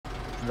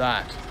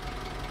that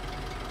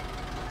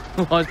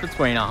lies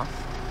between us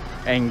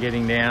and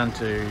getting down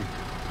to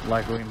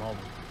Lake William Hovell.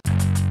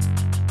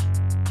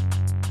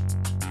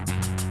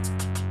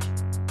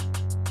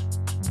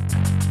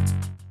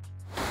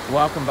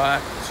 Welcome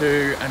back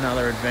to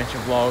another adventure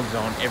vlogs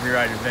on Every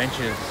Road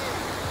Adventures.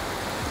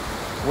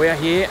 We are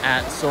here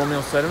at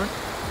Sawmill Settlement.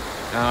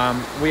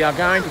 We are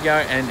going to go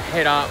and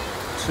head up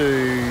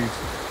to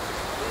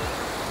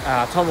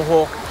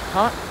Tomahawk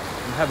Hut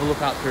and have a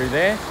look up through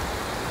there.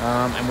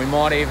 And we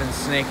might even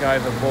sneak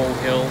over Ball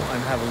Hill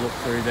and have a look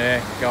through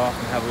there, go up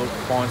and have a look,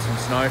 find some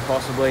snow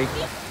possibly.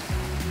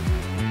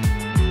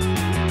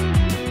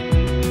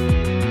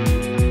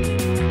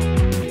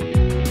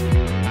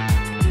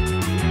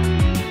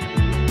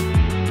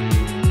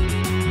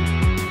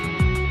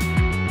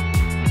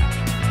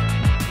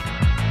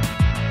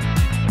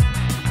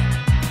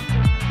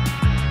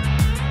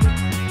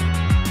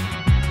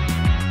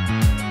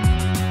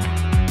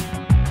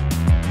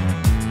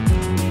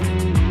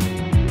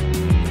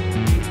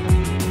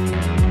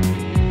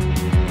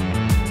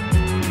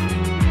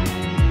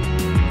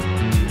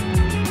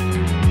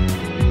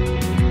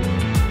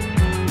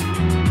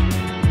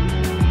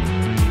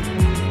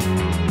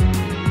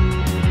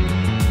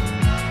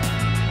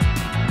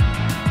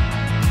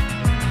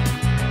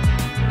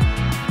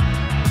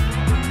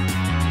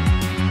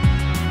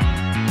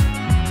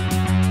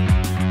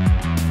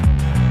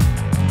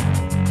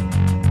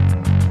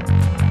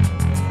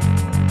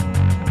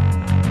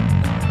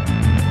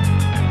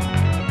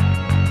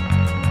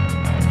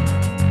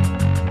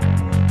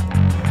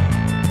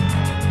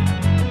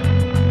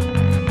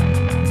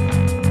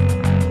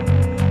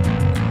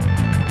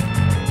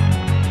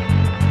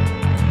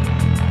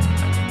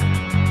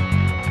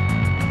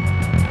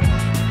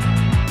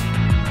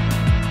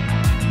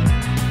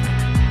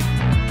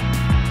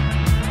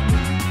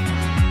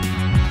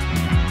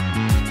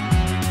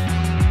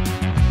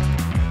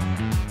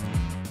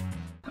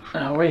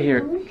 We're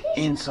here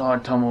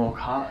inside Tomahawk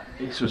Hut.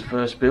 This was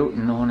first built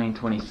in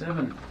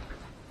 1927.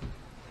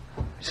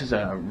 This is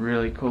a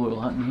really cool little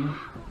hut in here.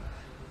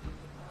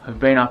 I've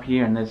been up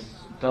here and it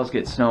does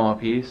get snow up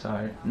here,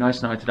 so no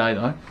snow today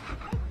though.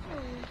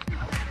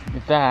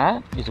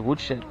 That is a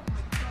woodshed.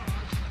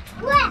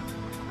 Where?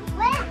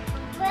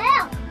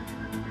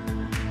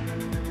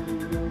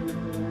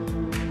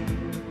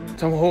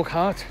 Tomahawk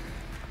Hut.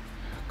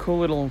 Cool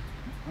little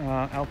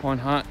alpine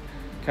hut,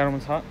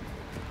 cattleman's hut.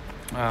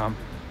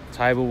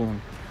 Table and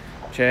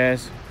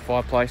chairs,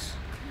 fireplace.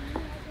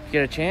 If you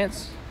get a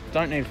chance,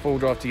 don't need a full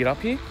drive to get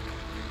up here,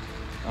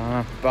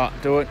 but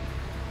do it.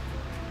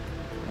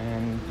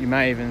 And you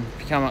may even,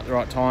 if you come up at the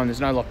right time,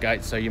 there's no lock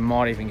gates, so you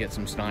might even get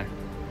some snow.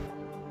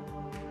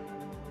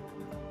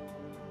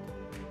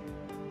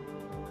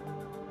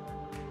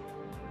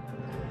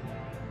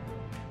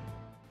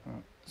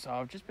 So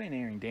I've just been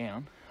airing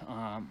down.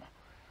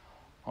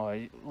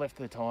 I left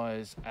the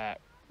tyres at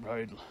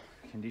road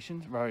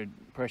conditions, road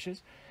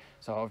pressures.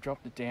 So I've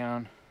dropped it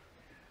down,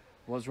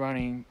 was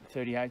running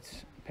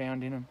 38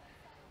 pound in them.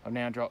 I've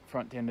now dropped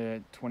front end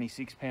to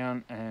 26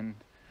 pound and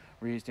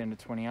rears down to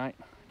 28,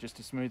 just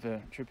to smooth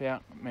the trip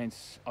out. It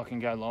means I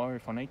can go lower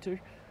if I need to,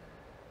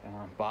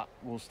 but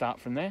we'll start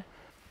from there.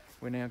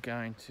 We're now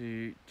going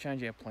to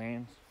change our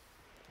plans.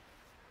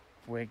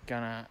 We're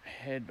gonna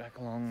head back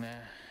along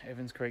the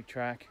Evans Creek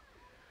track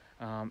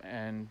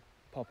and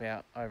pop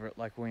out over at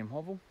Lake William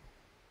Hovell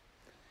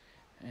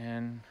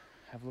and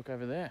have a look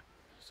over there.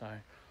 So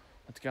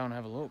let's go and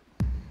have a look.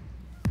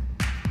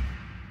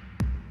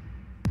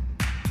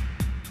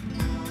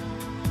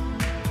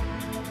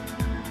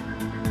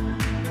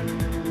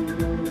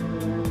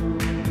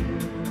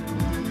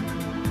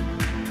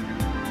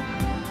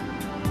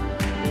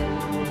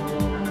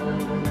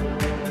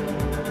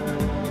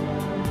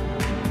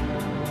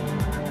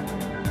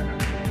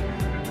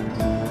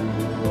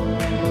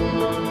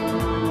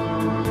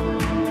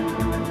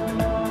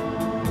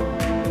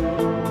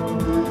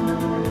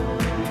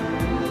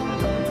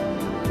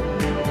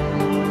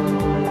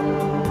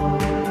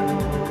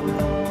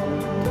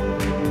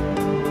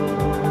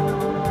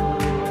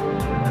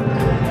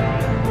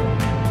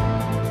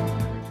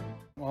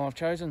 I've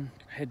chosen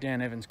to head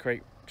down Evans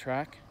Creek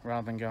track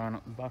rather than going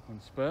up the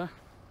Buckland Spur,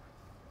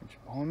 which is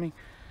behind me.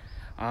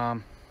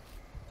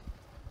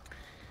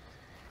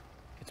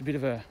 It's a bit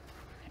of a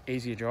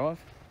easier drive.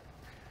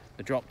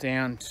 The drop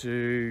down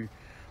to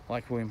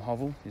Lake William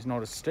Hovell is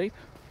not as steep,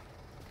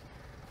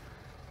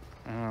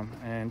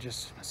 and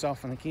just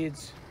myself and the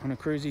kids on a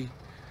cruisy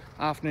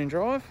afternoon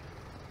drive,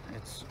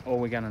 it's all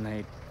we're going to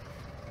need.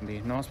 It'll be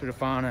a nice bit of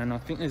fun, and I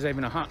think there's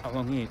even a hut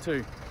along here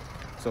too,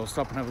 so I'll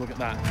stop and have a look at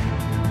that.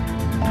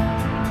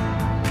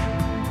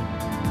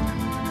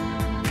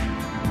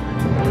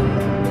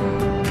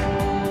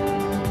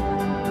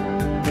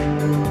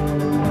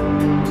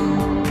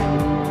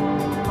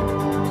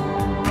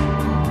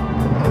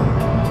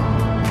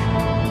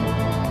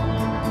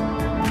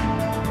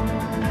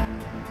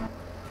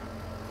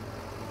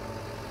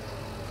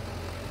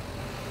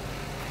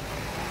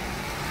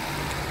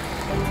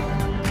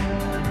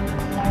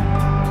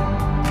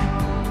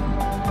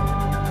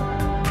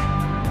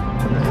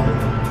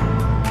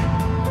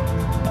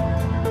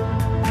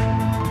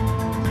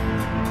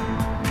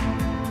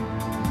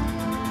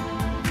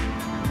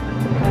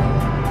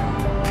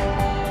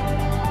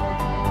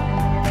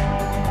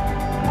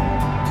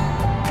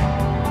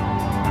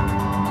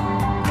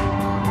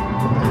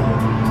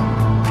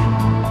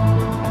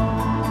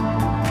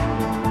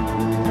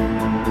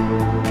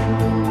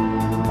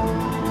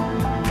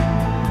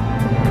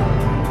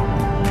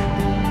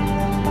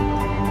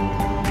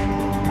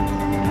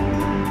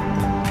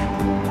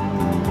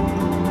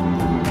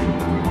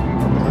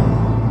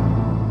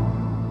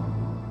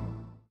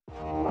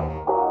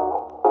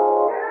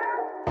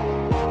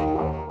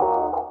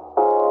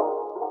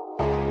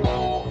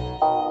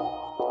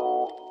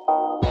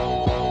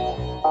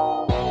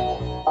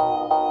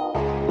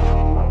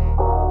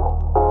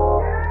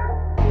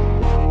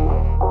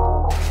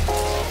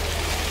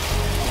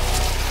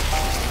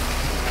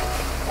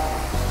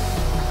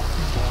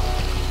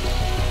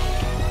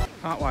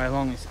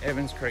 along this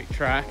Evans Creek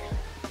track,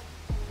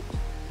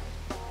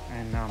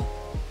 and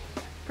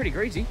pretty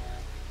greasy.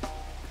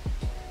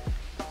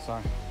 So,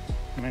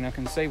 I mean, I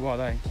can see why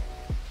they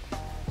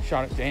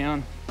shut it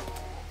down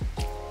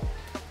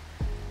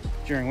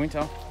during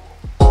winter.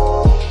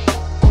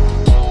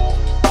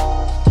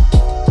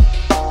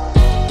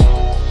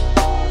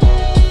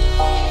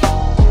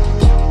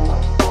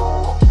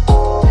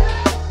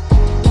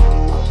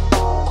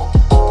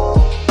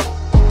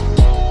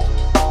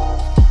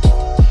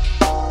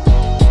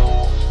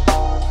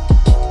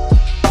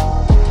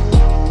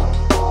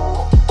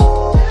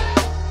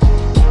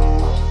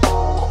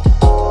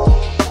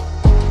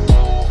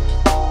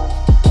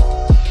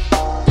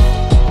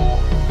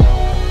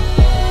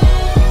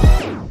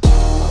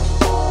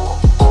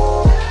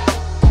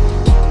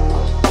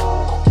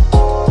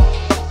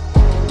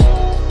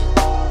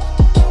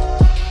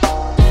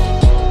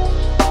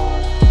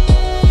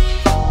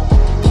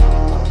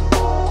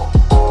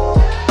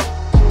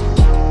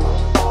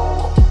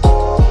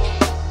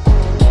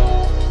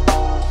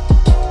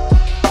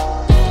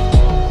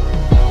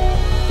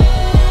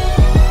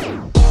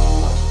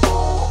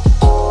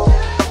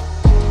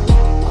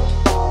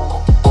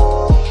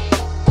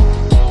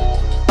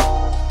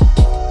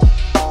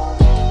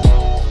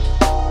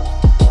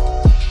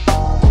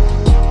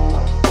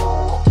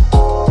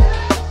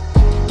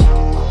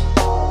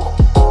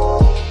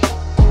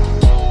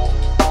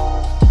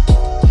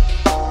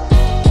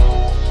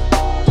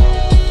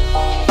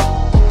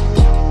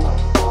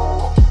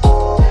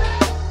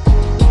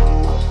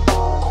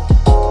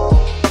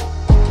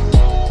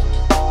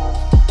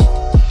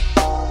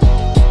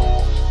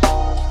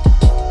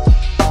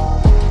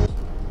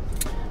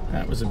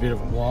 A bit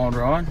of a wild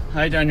ride.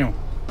 Hey Daniel.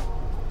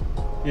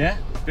 Yeah?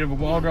 Bit of a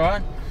wild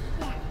ride?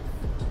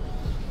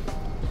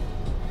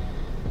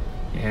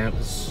 Yeah,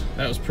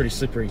 that was pretty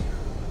slippery.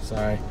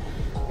 So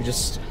we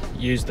just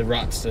used the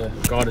ruts to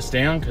guide us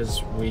down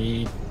because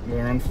we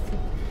were on,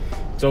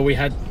 it's all we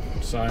had.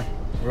 So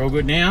we're all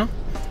good now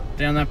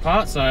down that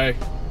part, so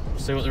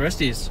see what the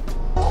rest is.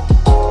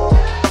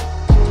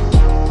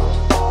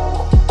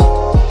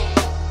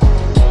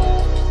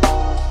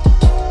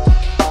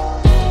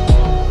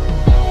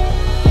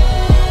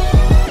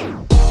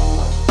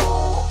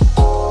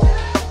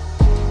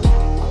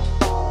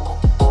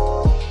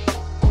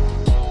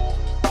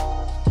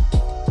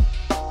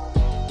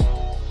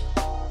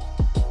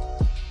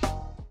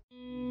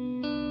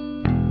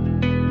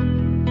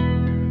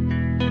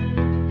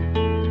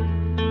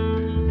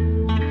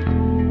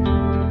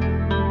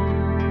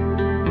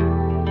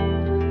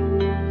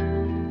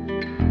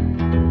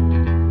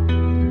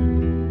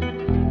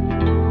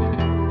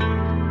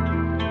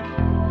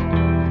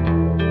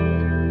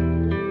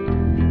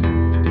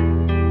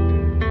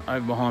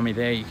 Over behind me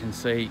there you can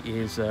see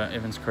is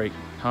Evans Creek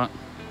Hut.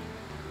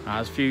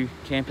 There's a few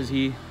campers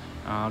here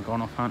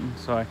gone off hunting,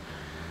 so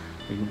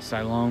we didn't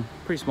stay long.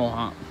 Pretty small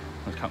hut.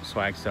 There's a couple of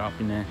swags set up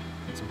in there.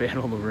 It's about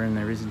all the room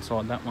there is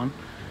inside that one.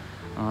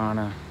 And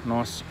a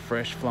nice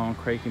fresh flowing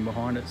creek in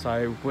behind it.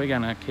 So we're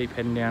going to keep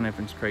heading down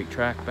Evans Creek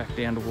track back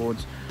down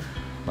towards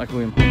Lake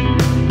William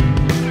Hovell.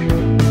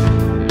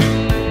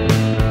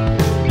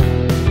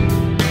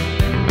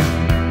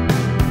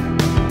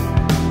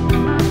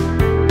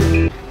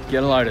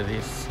 Get a load of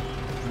this.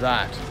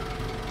 That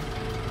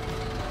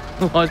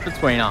lies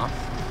between us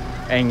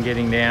and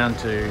getting down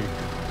to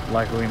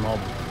Lake William Hovell.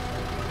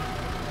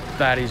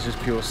 That is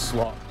just pure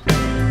slop.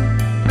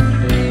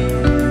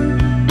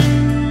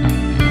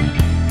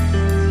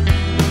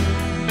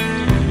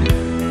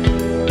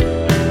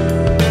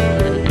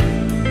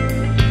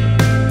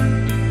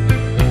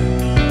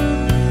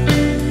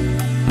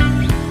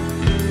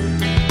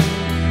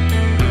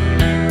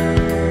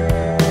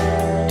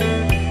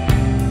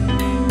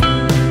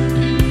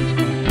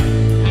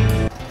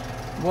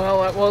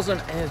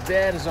 Wasn't as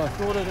bad as I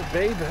thought it'd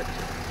be, but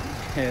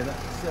yeah, that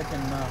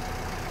second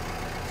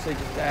see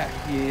just that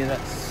here,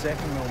 that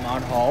second little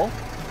mud hole,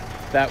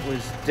 that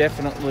was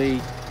definitely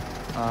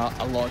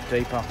a lot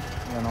deeper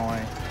than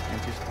I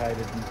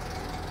anticipated.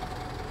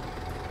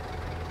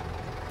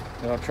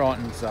 And,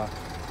 Triton's a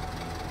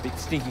bit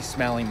stinky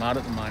smelling mud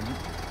at the moment.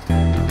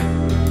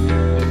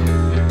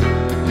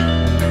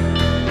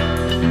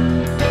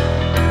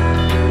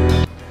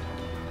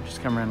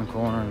 Just come around the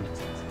corner and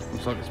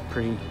looks like it's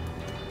pretty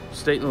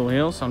steep little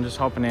hill, so I'm just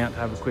hopping out to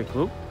have a quick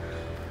look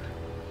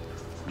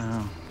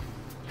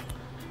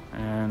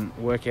and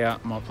work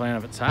out my plan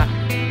of attack.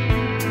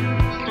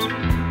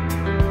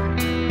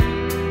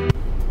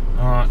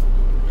 Alright,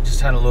 just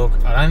had a look.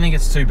 I don't think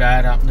it's too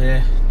bad up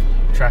there.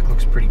 The track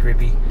looks pretty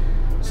grippy,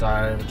 so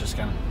we're just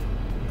gonna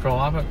crawl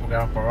up it. We'll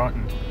go up alright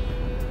and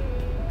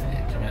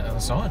yeah, come out the other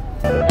side.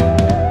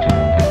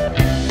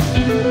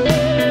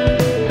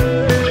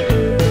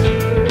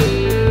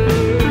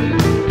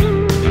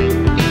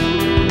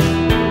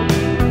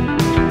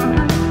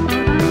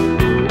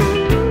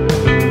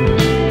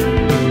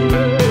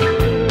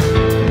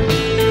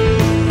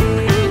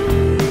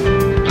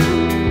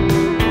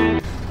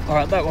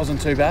 That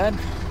wasn't too bad.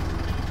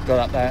 Got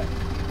up that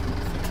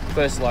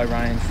first low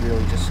range,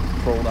 really just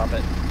crawled up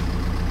it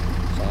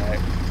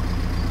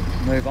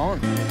move on.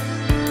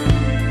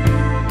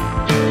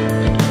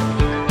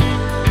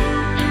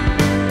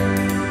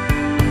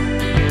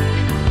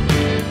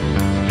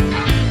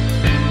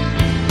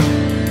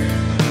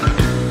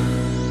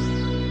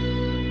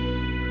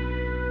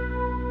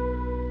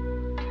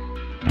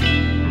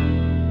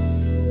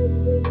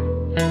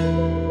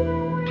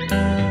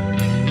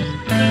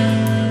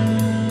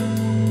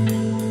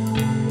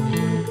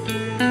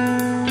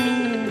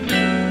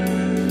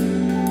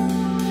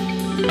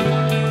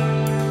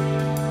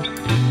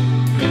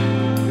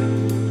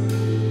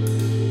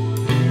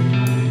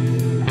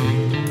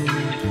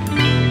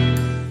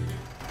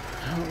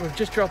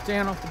 Just dropped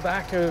down off the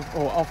back of,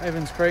 or off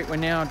Evans Creek. We're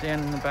now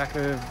down in the back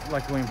of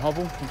Lake William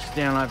Hovell, which is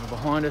down over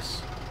behind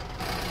us.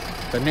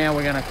 But now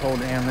we're going to call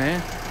down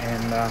there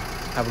and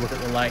have a look at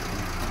the lake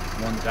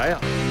and wind the day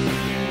up.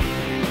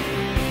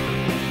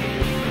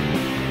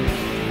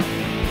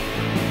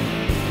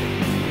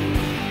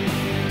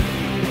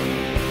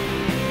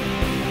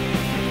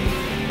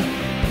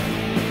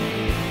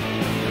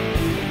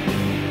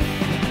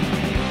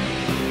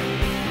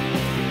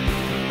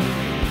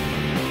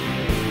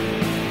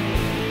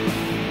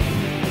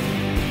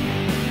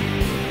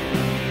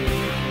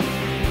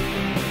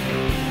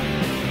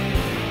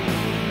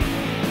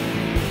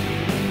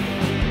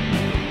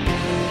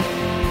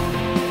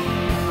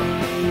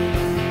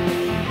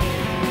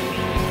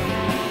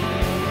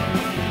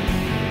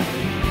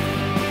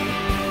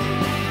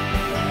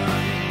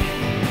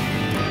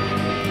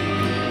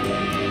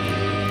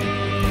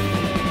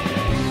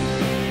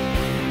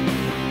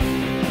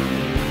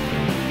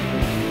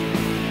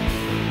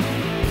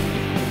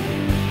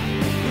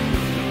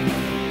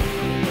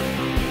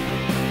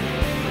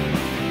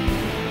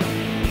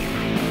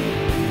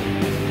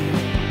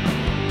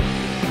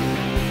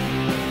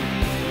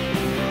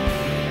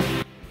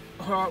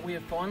 Alright, we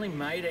have finally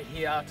made it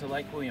here to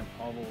Lake William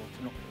Hovell. It's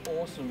an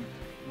awesome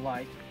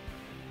lake,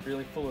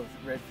 really full of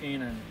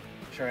redfin and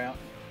trout,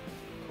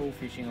 cool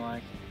fishing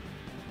lake.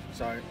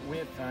 So we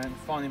have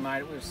finally made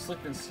it. We've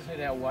slipped and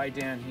slid our way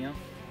down here,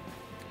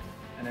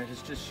 and it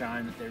has just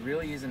shown that there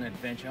really is an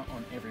adventure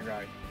on every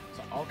road.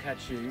 So I'll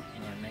catch you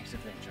in our next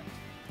adventure.